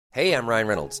Hey, I'm Ryan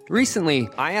Reynolds. Recently,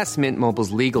 I asked Mint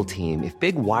Mobile's legal team if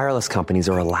big wireless companies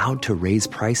are allowed to raise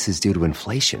prices due to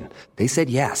inflation. They said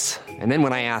yes. And then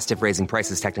when I asked if raising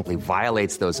prices technically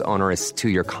violates those onerous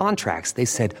two-year contracts, they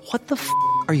said, "What the f***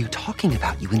 are you talking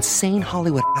about, you insane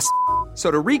Hollywood ass?" So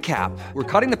to recap, we're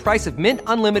cutting the price of Mint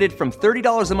Unlimited from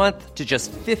 $30 a month to just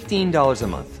 $15 a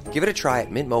month. Give it a try at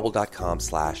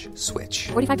mintmobile.com/switch.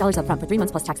 $45 up front for 3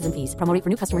 months plus taxes and fees. Promo rate for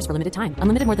new customers for limited time.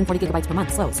 Unlimited more than 40 gigabytes per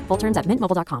month. Slows full terms at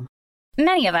mintmobile.com.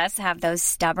 Many of us have those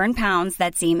stubborn pounds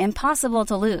that seem impossible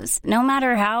to lose, no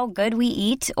matter how good we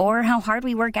eat or how hard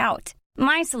we work out.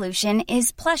 My solution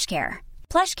is PlushCare.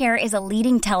 PlushCare is a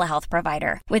leading telehealth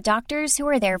provider with doctors who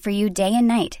are there for you day and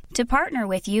night to partner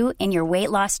with you in your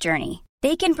weight loss journey.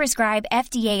 They can prescribe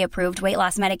FDA-approved weight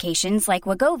loss medications like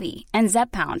Wegovy and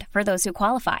Zepbound for those who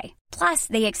qualify. Plus,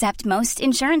 they accept most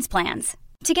insurance plans.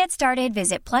 To get started,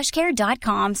 visit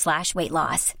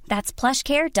plushcare.com/weightloss. That's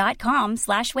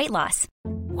plushcare.com/weightloss.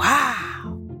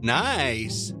 Wow.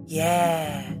 Nice.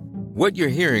 Yeah. What you're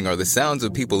hearing are the sounds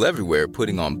of people everywhere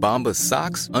putting on Bombas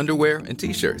socks, underwear, and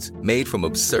T-shirts made from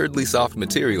absurdly soft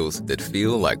materials that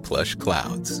feel like plush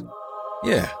clouds.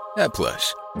 Yeah, that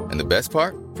plush. And the best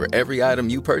part? For every item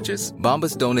you purchase,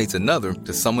 Bombas donates another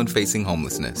to someone facing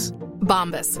homelessness.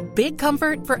 Bombas. Big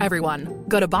comfort for everyone.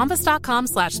 Go to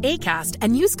bombas.com/ACAST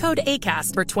and use code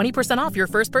ACAST for 20% off your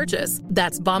first purchase.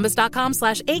 That's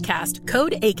bombas.com/ACAST.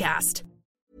 Code ACAST.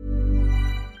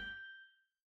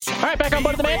 All right, back on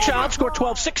Bud of the Man-Child, Score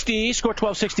 1260,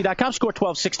 score1260.com, Score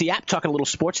 1260 app, talking a little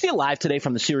sports. Still live today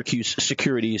from the Syracuse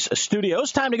Securities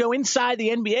Studios. Time to go inside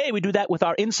the NBA. We do that with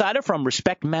our insider from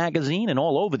Respect Magazine and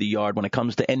all over the yard when it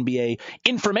comes to NBA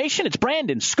information. It's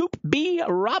Brandon Scoop B.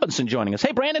 Robinson joining us.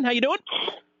 Hey, Brandon, how you doing?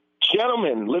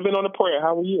 Gentlemen, living on a prayer.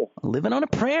 How are you? Living on a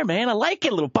prayer, man. I like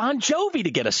it. A little Bon Jovi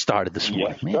to get us started this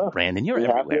morning. Yes, man, sir. Brandon, you're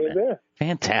everywhere, man.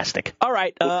 Fantastic. All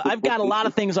right, I've got a lot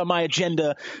of things on my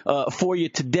agenda for you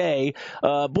today.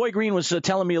 Boy Green was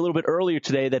telling me a little bit earlier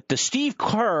today that Steve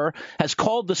Kerr has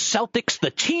called the Celtics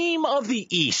the team of the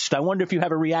East. I wonder if you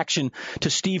have a reaction to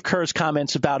Steve Kerr's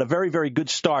comments about a very, very good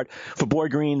start for Boy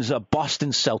Green's Boston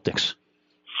Celtics.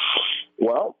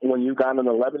 Well, when you got an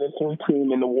 11-3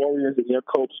 team in the Warriors and your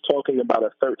coach talking about a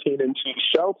 13-2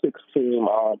 Celtics team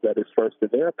that is first in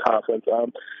their conference,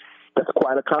 that's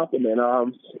quite a compliment.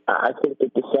 I think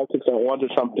that the Celtics are onto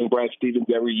something. Brad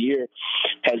Stevens every year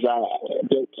has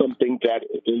built something that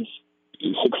is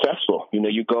successful. You know,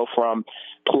 you go from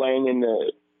playing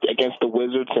against the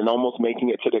Wizards and almost making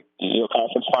it to the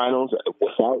conference finals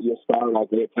without your star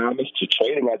Isaiah Thomas, to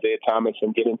trading Isaiah Thomas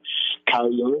and getting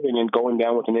Kyrie Irving and going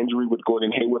down with an injury with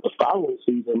Gordon Hayward the following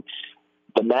season.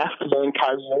 The masculine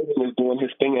Kyrie Irving is doing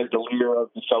his thing as the leader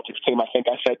of the Celtics team. I think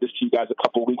I said this to you guys a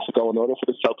couple of weeks ago. In order for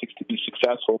the Celtics to be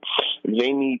successful,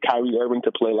 they need Kyrie Irving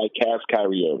to play like Cavs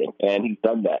Kyrie Irving, and he's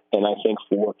done that. And I think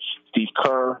for Steve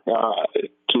Kerr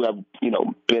to have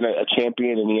been a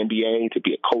champion in the NBA, to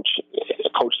be a coach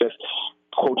that's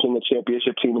coaching a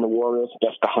championship team in the Warriors,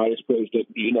 that's the highest praise that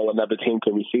another team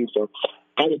can receive. So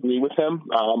I agree with him.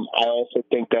 I also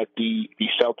think that the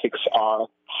Celtics are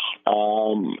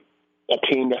a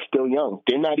team that's still young.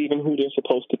 They're not even who they're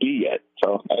supposed to be yet.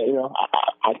 So,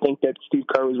 I think that Steve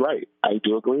Kerr is right. I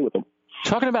do agree with him.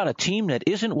 Talking about a team that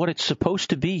isn't what it's supposed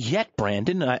to be yet,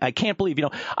 Brandon. I can't believe,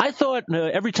 I thought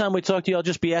every time we talk to you, I'll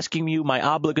just be asking you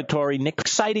my obligatory Knicks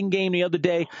exciting game the other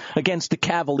day against the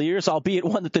Cavaliers, albeit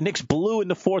one that the Knicks blew in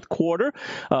the fourth quarter.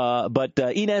 But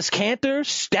Enes Kanter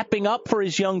stepping up for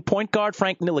his young point guard,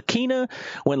 Frank Ntilikina,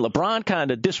 when LeBron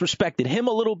kind of disrespected him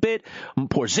a little bit.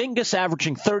 Porzingis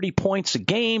averaging 30 points a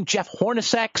game. Jeff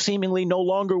Hornacek seemingly no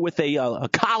longer with a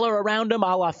collar around him,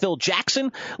 a la Phil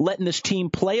Jackson, letting this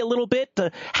team play a little bit.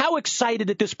 How excited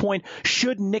at this point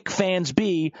should Knick fans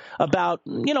be about,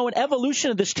 an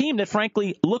evolution of this team that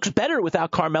frankly looks better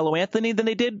without Carmelo Anthony than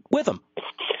they did with him?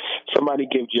 Somebody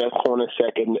give Jeff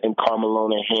Hornacek and Carmelo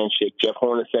a handshake. Jeff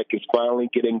Hornacek is finally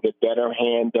getting the better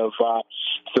hand of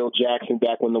Phil Jackson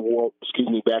back when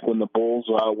the Bulls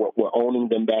were owning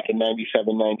them back in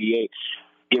 97, 98.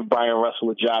 Give Brian Russell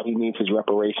a job. He needs his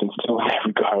reparations too in that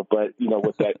regard. But,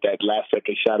 with that last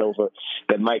second shot over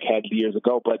that Mike had years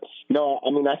ago. But,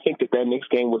 I think that Knicks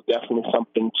game was definitely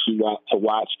something to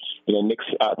watch. Knicks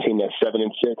team that's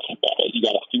 7-6. You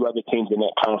got a few other teams in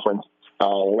that conference,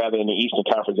 rather in the Eastern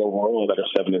Conference overall, that are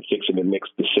 7-6 in the Knicks,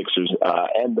 the Sixers,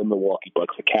 and the Milwaukee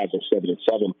Bucks. The Cavs are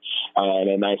 7-7, and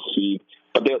a nice seed.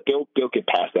 But they'll get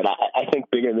past that. I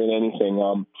think bigger than anything,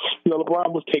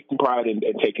 LeBron was taking pride in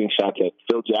taking shots at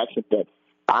Phil Jackson, but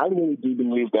I really do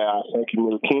believe that Frank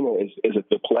Ntilikina is a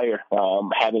good player.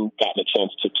 Having gotten a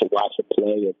chance to watch him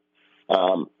play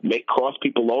cross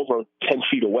people over 10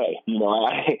 feet away.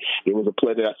 There was a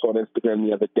play that I saw on Instagram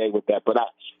the other day with that. But I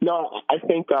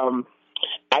think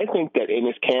that in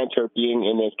his canter, being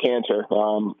in his canter,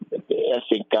 I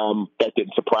think that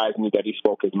didn't surprise me that he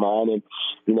spoke his mind and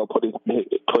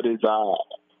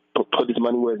put his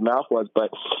money where his mouth was.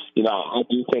 But I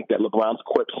do think that LeBron's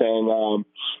quip saying,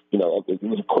 it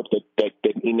was a quip that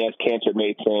Inez Cantor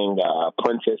made saying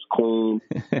princess, queen,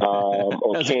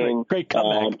 or king. Great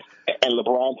comeback. And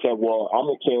LeBron said, "Well, I'm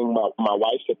a king. My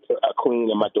wife's a queen,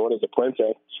 and my daughter's a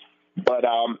princess." But,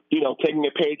 taking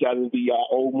a page out of the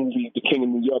old movie, The King of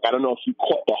New York, I don't know if you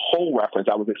caught the whole reference.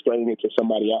 I was explaining it to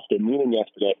somebody after a meeting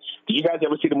yesterday. Did you guys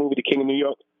ever see the movie The King of New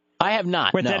York? I have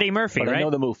not. With Eddie Murphy, right? I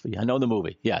know the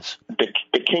movie. Yes.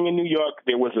 The King of New York,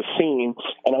 there was a scene,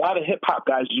 and a lot of hip-hop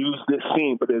guys use this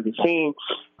scene, but there's a scene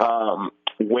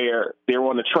where they're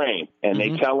on the train, and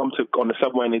they tell them on the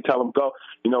subway, and they tell them, go,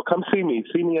 come see me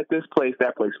at this place,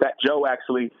 that place. Fat Joe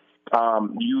actually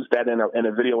used that in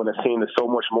a video in a scene, the So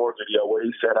Much More video, where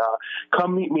he said,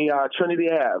 come meet me, Trinity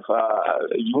Ave.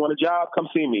 You want a job? Come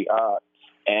see me.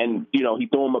 And, he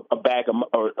threw him a bag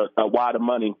or a wad of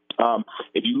money.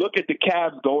 If you look at the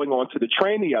Cavs going onto the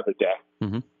train the other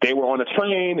day, they were on a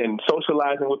train and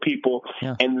socializing with people.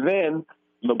 Yeah. And then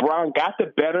LeBron got the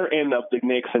better end of the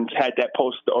Knicks and had that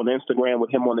post on Instagram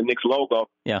with him on the Knicks logo.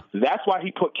 Yeah. That's why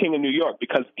he put King of New York,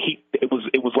 because it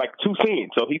was like two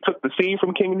scenes. So he took the scene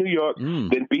from King of New York,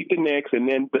 then beat the Knicks, and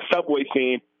then the subway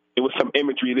scene. It was some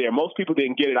imagery there. Most people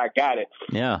didn't get it. I got it.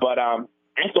 Yeah. But I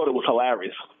thought it was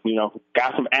hilarious.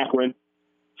 Guys from Akron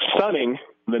stunning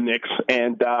the Knicks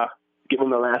and giving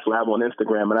the last laugh on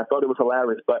Instagram, and I thought it was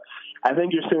hilarious. But I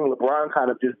think you're seeing LeBron kind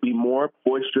of just be more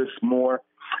boisterous, more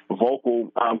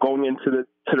vocal going into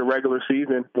the regular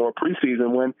season or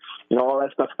preseason when all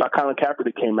that stuff about Colin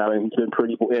Kaepernick came out, and he's been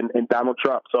pretty and Donald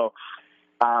Trump. So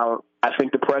I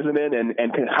think the president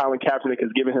and Colin Kaepernick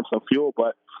has given him some fuel,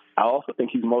 but I also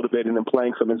think he's motivated and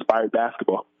playing some inspired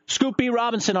basketball. Scoop B.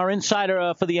 Robinson, our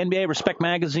insider for the NBA Respect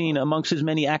Magazine, amongst his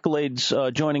many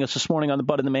accolades, joining us this morning on the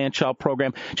Bud and the Man-Child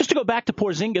program. Just to go back to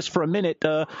Porzingis for a minute,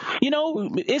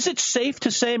 is it safe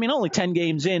to say, only 10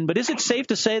 games in, but is it safe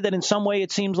to say that in some way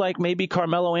it seems like maybe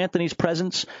Carmelo Anthony's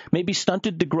presence maybe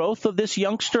stunted the growth of this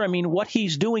youngster? What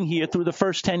he's doing here through the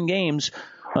first 10 games,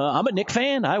 I'm a Knick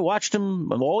fan. I watched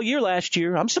him all year last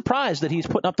year. I'm surprised that he's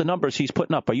putting up the numbers he's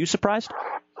putting up. Are you surprised?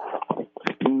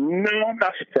 No, I'm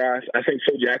not surprised. I think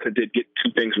Phil Jackson did get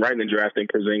two things right in drafting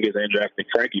Porzingis and drafting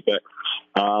Frankie, but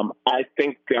I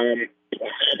think if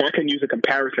I can use a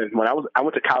comparison, when I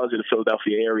went to college in the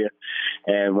Philadelphia area,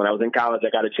 and when I was in college,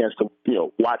 I got a chance to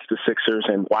watch the Sixers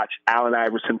and watch Allen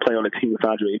Iverson play on a team with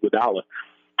Andre Iguodala.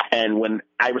 And when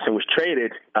Iverson was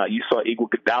traded, you saw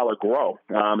Iguodala grow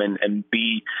and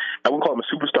be, I wouldn't call him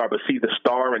a superstar, but see the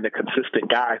star and the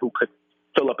consistent guy who could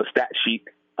fill up a stat sheet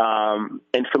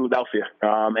in Philadelphia.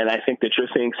 And I think that you're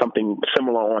seeing something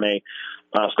similar on a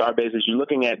star basis. You're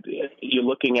looking at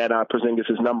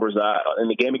Porzingis' numbers in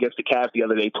the game against the Cavs the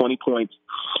other day: 20 points,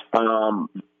 2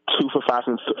 for 5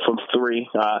 from 3,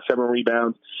 7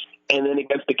 rebounds, and then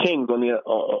against the Kings on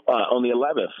the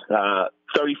 11th,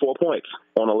 34 points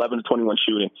on 11 to 21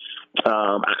 shooting.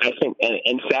 I think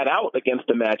and sat out against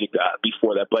the Magic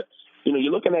before that, but.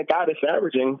 You're looking at a guy that's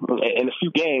averaging in a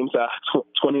few games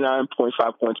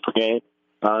 29.5 points per game,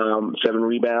 7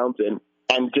 rebounds, and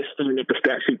just filling up the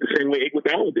stat sheet the same way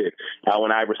Iguodala did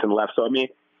when Iverson left. So,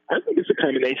 I think it's a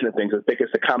combination of things. I think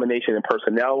it's a combination of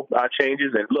personnel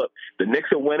changes. And look, the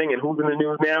Knicks are winning, and who's in the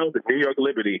news now? The New York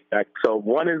Liberty. So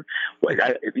one is,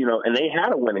 and they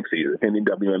had a winning season in the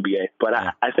WNBA. But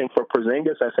I think for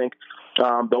Porzingis, I think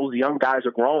those young guys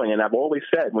are growing. And I've always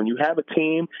said, when you have a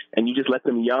team and you just let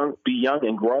them be young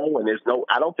and grow, and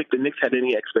I don't think the Knicks had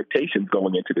any expectations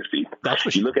going into the season. That's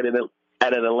for sure. You look at it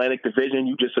at an Atlantic Division,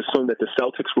 you just assume that the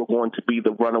Celtics were going to be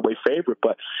the runaway favorite,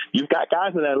 but you've got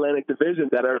guys in that Atlantic Division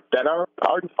that are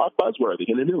buzzworthy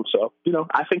in the news. So,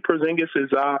 I think Porzingis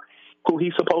is who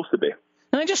he's supposed to be.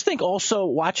 And I just think also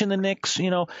watching the Knicks,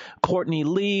 Courtney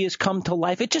Lee has come to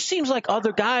life. It just seems like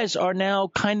other guys are now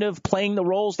kind of playing the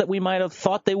roles that we might have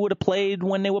thought they would have played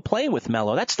when they were playing with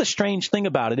Melo. That's the strange thing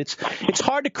about it. It's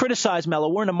hard to criticize Melo.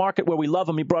 We're in a market where we love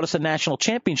him. He brought us a national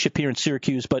championship here in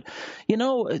Syracuse. But,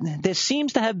 there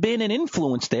seems to have been an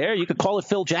influence there. You could call it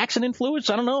Phil Jackson influence.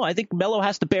 I don't know. I think Melo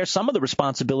has to bear some of the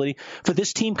responsibility for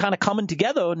this team kind of coming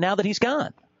together now that he's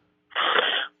gone.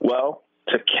 Well,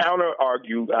 to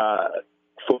counter-argue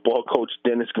football coach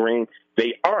Dennis Green,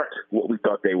 they aren't what we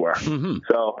thought they were. Mm-hmm.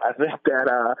 So I think that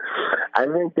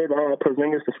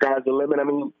Porzingis, the sky's the limit.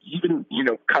 Even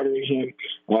covering him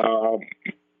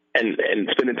and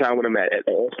spending time with him at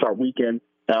All-Star Weekend,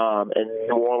 in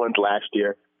New Orleans last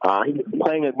year. He was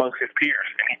playing amongst his peers,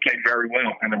 and he played very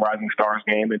well in the Rising Stars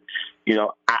game. And,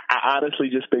 I honestly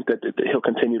just think that he'll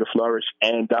continue to flourish.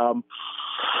 And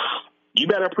you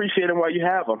better appreciate him while you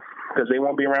have him, because they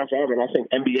won't be around forever. And I think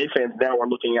NBA fans now are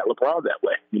looking at LeBron that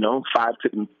way. 5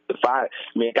 to 5. I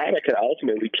mean, a guy that could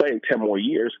ultimately play 10 more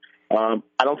years. I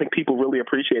don't think people really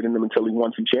appreciated him until he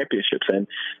won some championships. And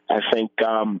I think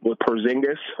with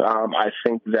Porzingis, I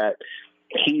think that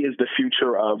he is the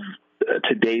future of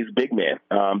today's big man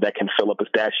that can fill up a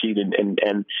stat sheet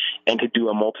and could do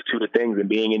a multitude of things. And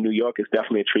being in New York is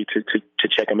definitely a treat to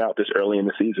check him out this early in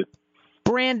the season.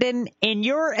 Brandon, in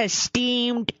your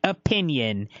esteemed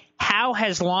opinion, how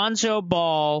has Lonzo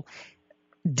Ball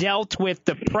dealt with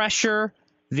the pressure,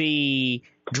 the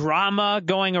drama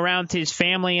going around his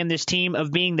family and this team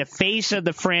of being the face of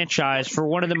the franchise for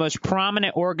one of the most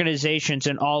prominent organizations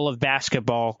in all of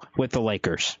basketball with the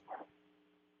Lakers?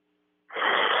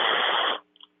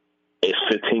 It's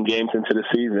 15 games into the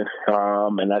season,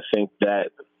 and I think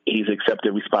that he's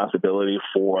accepted responsibility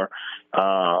for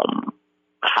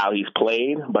how he's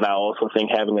played, but I also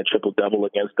think having a triple-double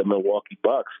against the Milwaukee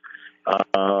Bucks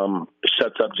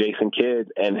shuts up Jason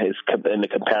Kidd and the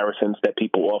comparisons that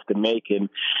people often make. And,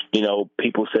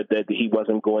 people said that he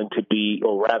wasn't going to be,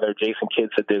 or rather Jason Kidd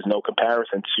said there's no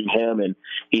comparison to him and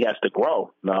he has to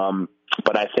grow.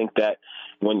 But I think that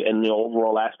when in the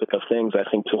overall aspect of things, I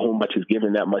think to whom much is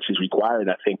given, that much is required.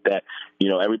 I think that,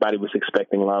 everybody was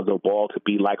expecting Lonzo Ball to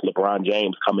be like LeBron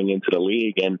James coming into the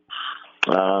league, and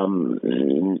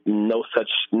no such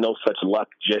luck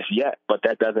just yet. But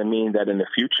that doesn't mean that in the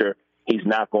future he's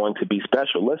not going to be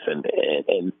special. Listen,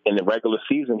 in the regular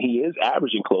season, he is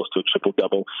averaging close to a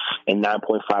triple-double and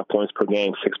 9.5 points per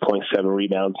game, 6.7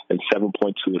 rebounds, and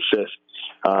 7.2 assists.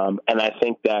 And I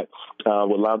think that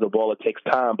with Lonzo Ball, it takes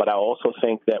time. But I also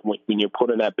think that when you're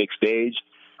put on that big stage,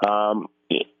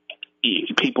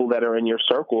 people that are in your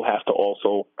circle have to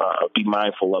also be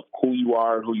mindful of who you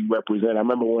are, who you represent. I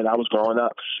remember when I was growing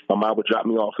up, my mom would drop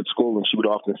me off at school, and she would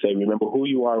often say, "Remember who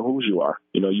you are and whose you are.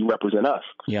 You represent us."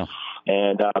 Yeah.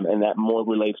 And that more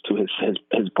relates to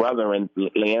his brother and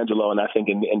LiAngelo. And I think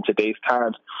in today's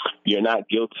times, you're not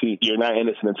guilty, you're not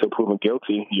innocent until proven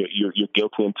guilty. You're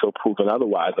guilty until proven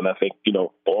otherwise. And I think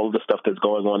all of the stuff that's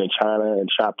going on in China and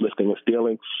shoplifting and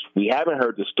stealing, we haven't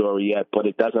heard the story yet, but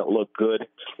it doesn't look good,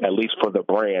 at least for the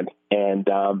brand. And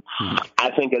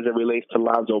I think as it relates to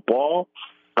Lonzo Ball,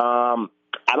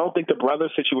 I don't think the brother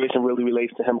situation really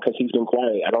relates to him because he's been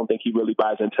quiet. I don't think he really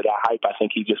buys into that hype. I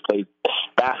think he just plays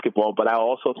basketball. But I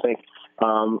also think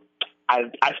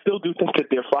I still do think that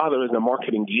their father is a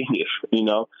marketing genius.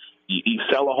 You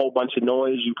sell a whole bunch of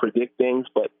noise, you predict things,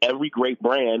 but every great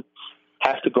brand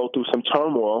has to go through some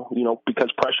turmoil,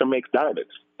 because pressure makes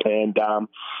diamonds. And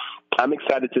I'm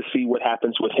excited to see what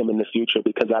happens with him in the future,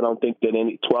 because I don't think that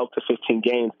any 12 to 15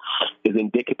 games is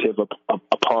indicative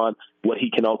upon what he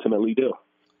can ultimately do.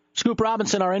 Scoop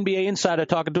Robinson, our NBA insider,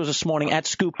 talking to us this morning at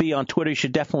Scoop B on Twitter. You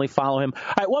should definitely follow him.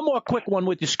 All right, one more quick one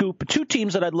with you, Scoop. Two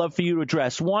teams that I'd love for you to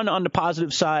address, one on the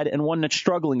positive side and one that's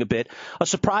struggling a bit. A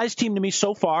surprise team to me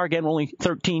so far, again, only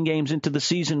 13 games into the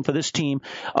season for this team,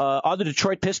 are the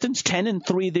Detroit Pistons,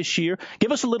 10-3 this year.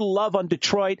 Give us a little love on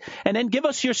Detroit, and then give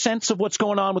us your sense of what's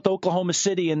going on with Oklahoma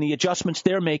City and the adjustments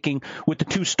they're making with the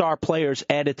two star players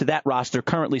added to that roster,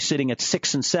 currently sitting at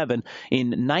 6-7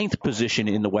 in ninth position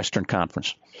in the Western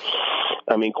Conference.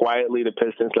 I mean, quietly, the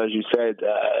Pistons, as you said,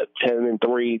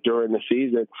 10-3 during the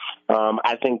season.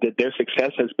 I think that their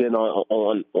success has been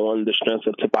on the strength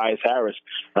of Tobias Harris,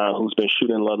 who's been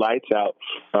shooting the lights out.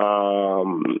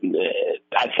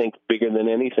 I think bigger than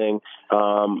anything,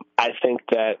 I think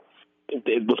that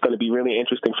what's going to be really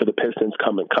interesting for the Pistons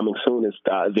coming soon is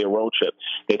their road trip.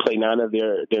 They play 9 of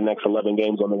their next 11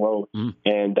 games on the road,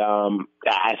 and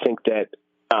I think that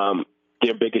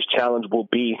their biggest challenge will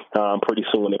be pretty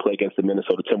soon when they play against the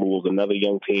Minnesota Timberwolves, another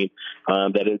young team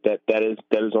that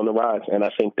is on the rise. And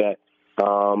I think that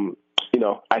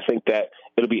I think that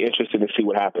it'll be interesting to see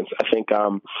what happens. I think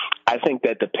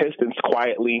that the Pistons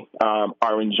quietly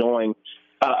are enjoying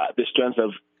the strength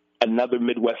of another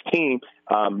Midwest team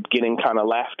getting kind of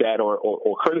laughed at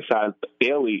or criticized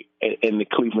daily in the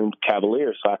Cleveland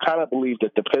Cavaliers. So I kind of believe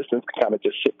that the Pistons can kind of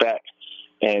just sit back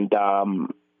and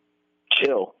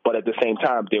chill, but at the same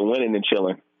time, they're winning and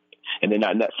chilling, and they're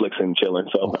not Netflix and chilling.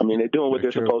 So, I mean, they're doing what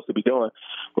they're supposed to be doing.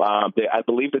 I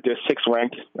believe that they're 6th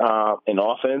ranked in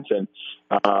offense, and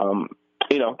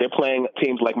they're playing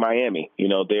teams like Miami.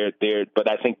 But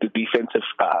I think the defensive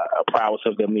prowess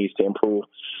of them needs to improve.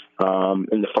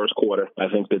 in the first quarter. I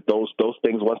think that those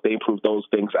things, once they improve those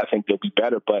things, I think they'll be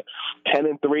better. But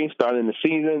 10-3 starting the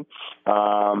season,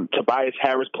 Tobias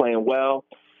Harris playing well,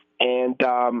 and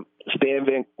Stan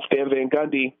Van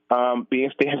Gundy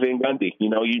being Stan Van Gundy. You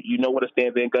know what a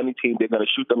Stan Van Gundy team, they're going to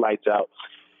shoot the lights out.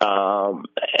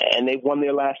 And they've won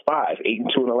their last 5,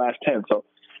 8-2 in the last 10. So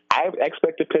I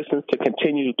expect the Pistons to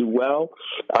continue to do well,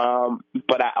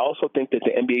 but I also think that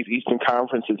the NBA's Eastern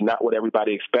Conference is not what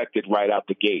everybody expected right out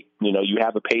the gate. You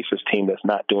have a Pacers team that's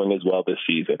not doing as well this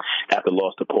season after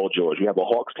loss to Paul George. You have a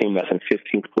Hawks team that's in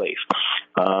 15th place,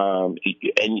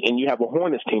 and you have a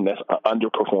Hornets team that's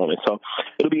underperforming. So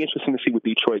it'll be interesting to see what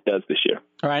Detroit does this year.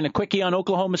 All right, and a quickie on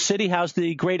Oklahoma City. How's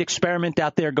the great experiment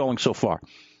out there going so far?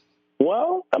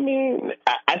 Well, I mean,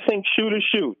 I think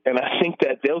shoot, and I think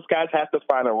that those guys have to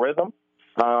find a rhythm.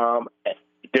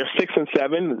 They're 6-7,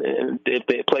 and if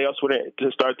the playoffs were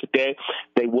to start today,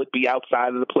 they would be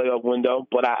outside of the playoff window.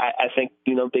 But I think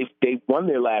they've won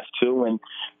their last 2, and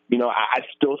I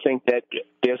still think that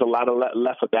there's a lot of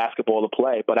left of basketball to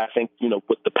play. But I think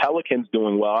with the Pelicans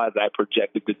doing well, as I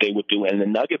projected that they would do, and the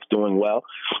Nuggets doing well,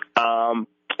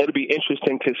 it'll be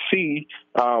interesting to see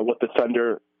what the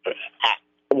Thunder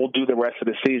will do the rest of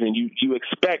the season. You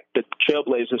expect the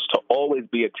Trailblazers to always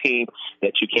be a team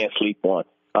that you can't sleep on.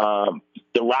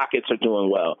 The Rockets are doing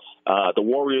well. The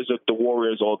Warriors are the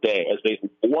Warriors all day.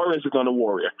 Warriors are going to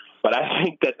Warrior. But I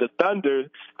think that the Thunder,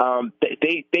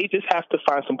 they just have to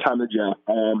find some time to gel.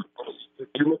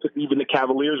 You look at even the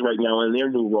Cavaliers right now in their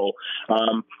new role.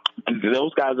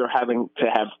 Those guys are having to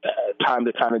have time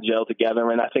to kind of gel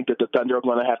together, and I think that the Thunder are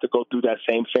going to have to go through that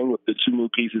same thing with the 2 new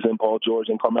pieces in Paul George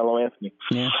and Carmelo Anthony.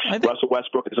 Yeah, Russell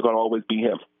Westbrook is going to always be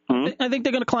him. I think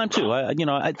they're going to climb too.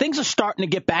 Things are starting to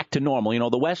get back to normal.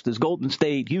 The West is Golden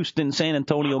State, Houston, San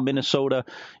Antonio, Minnesota.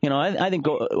 I think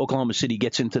Oklahoma City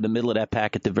gets into the middle of that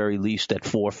pack at the very least at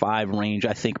 4 or 5 range.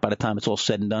 I think by the time it's all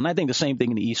said and done, I think the same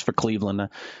thing in the East for Cleveland.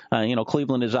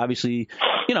 Cleveland is obviously,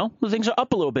 things are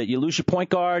up a little bit. You lose your point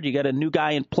guard, you got a new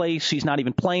guy in place. He's not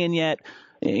even playing yet.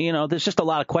 There's just a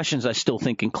lot of questions I still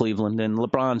think in Cleveland, and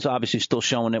LeBron's obviously still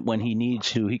showing it when he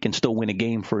needs to. He can still win a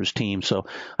game for his team, so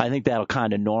I think that'll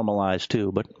kind of normalize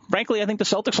too. But frankly, I think the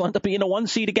Celtics will end up being a 1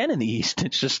 seed again in the East.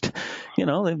 It's just,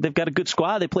 they've got a good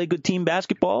squad. They play good team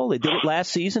basketball. They did it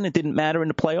last season. It didn't matter in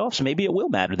the playoffs. Maybe it will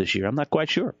matter this year. I'm not quite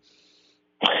sure.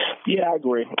 Yeah, I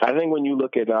agree. I think when you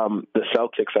look at the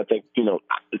Celtics, I think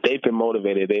they've been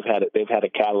motivated. They've had a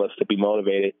catalyst to be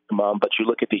motivated. But you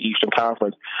look at the Eastern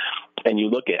Conference, and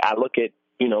I look at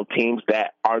teams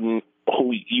that aren't,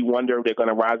 who you wonder if they're going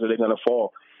to rise or they're going to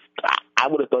fall. I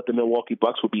would have thought the Milwaukee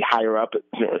Bucks would be higher up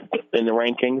in the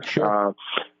rankings. Sure.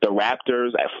 The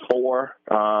Raptors at 4.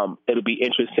 It'll be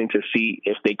interesting to see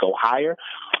if they go higher.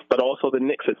 But also the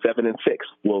Knicks at 7 and 6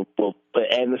 will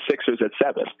and the Sixers at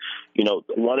 7.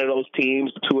 One of those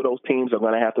teams, 2 of those teams are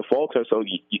going to have to falter. So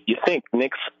you think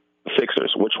Knicks,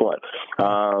 Sixers, which one?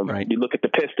 Right. You look at the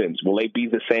Pistons. Will they be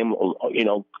the same?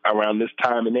 Around this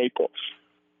time in April.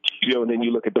 And then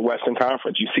you look at the Western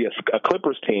Conference. You see a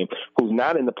Clippers team who's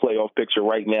not in the playoff picture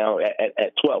right now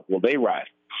at 12. Will they rise?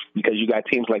 Because you got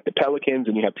teams like the Pelicans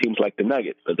and you have teams like the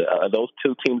Nuggets. Are those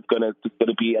 2 teams going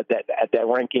to be at that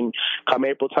ranking come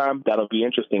April time? That'll be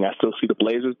interesting. I still see the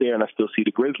Blazers there, and I still see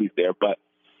the Grizzlies there. But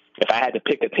if I had to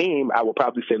pick a team, I would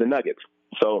probably say the Nuggets.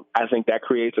 So I think that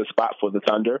creates a spot for the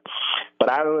Thunder. But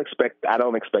I don't expect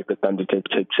the Thunder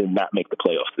to not make the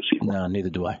playoffs this season. No, neither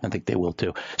do I. I think they will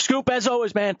too. Scoop, as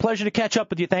always, man, pleasure to catch up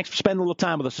with you. Thanks for spending a little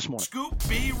time with us this morning. Scoop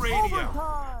B Radio.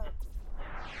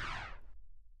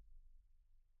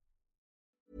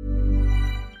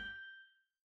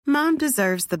 Mom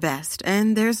deserves the best,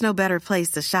 and there's no better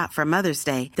place to shop for Mother's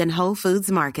Day than Whole Foods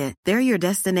Market. They're your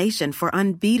destination for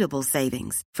unbeatable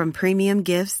savings, from premium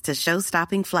gifts to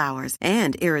show-stopping flowers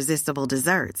and irresistible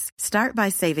desserts. Start by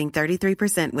saving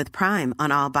 33% with Prime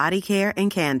on all body care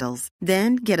and candles.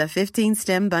 Then get a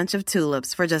 15-stem bunch of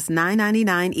tulips for just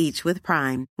 $9.99 each with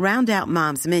Prime. Round out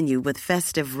Mom's menu with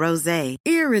festive rosé,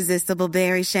 irresistible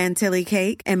berry chantilly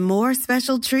cake, and more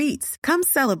special treats. Come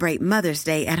celebrate Mother's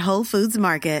Day at Whole Foods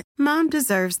Market. Mom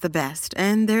deserves the best,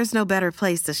 and there's no better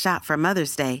place to shop for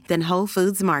Mother's Day than Whole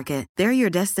Foods Market. They're your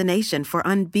destination for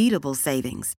unbeatable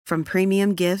savings, from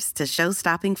premium gifts to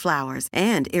show-stopping flowers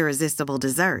and irresistible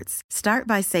desserts. Start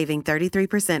by saving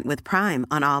 33% with Prime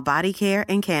on all body care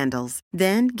and candles.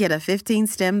 Then get a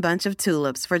 15-stem bunch of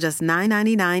tulips for just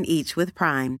 $9.99 each with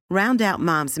Prime. Round out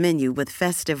Mom's menu with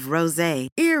festive rosé,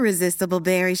 irresistible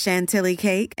berry chantilly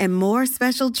cake, and more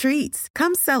special treats.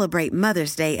 Come celebrate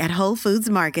Mother's Day at Whole Foods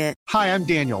Market. Market. Hi, I'm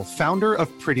Daniel, founder of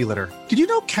Pretty Litter. Did you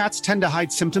know cats tend to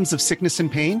hide symptoms of sickness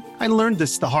and pain? I learned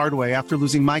this the hard way after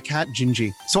losing my cat,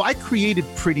 Gingy. So I created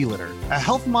Pretty Litter, a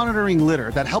health monitoring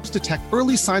litter that helps detect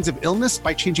early signs of illness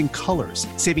by changing colors,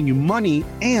 saving you money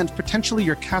and potentially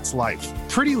your cat's life.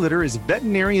 Pretty Litter is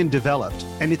veterinarian developed,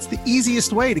 and it's the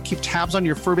easiest way to keep tabs on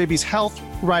your fur baby's health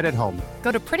right at home.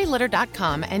 Go to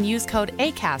prettylitter.com and use code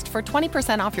ACAST for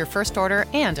 20% off your first order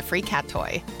and a free cat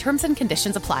toy. Terms and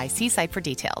conditions apply. See site for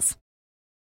details.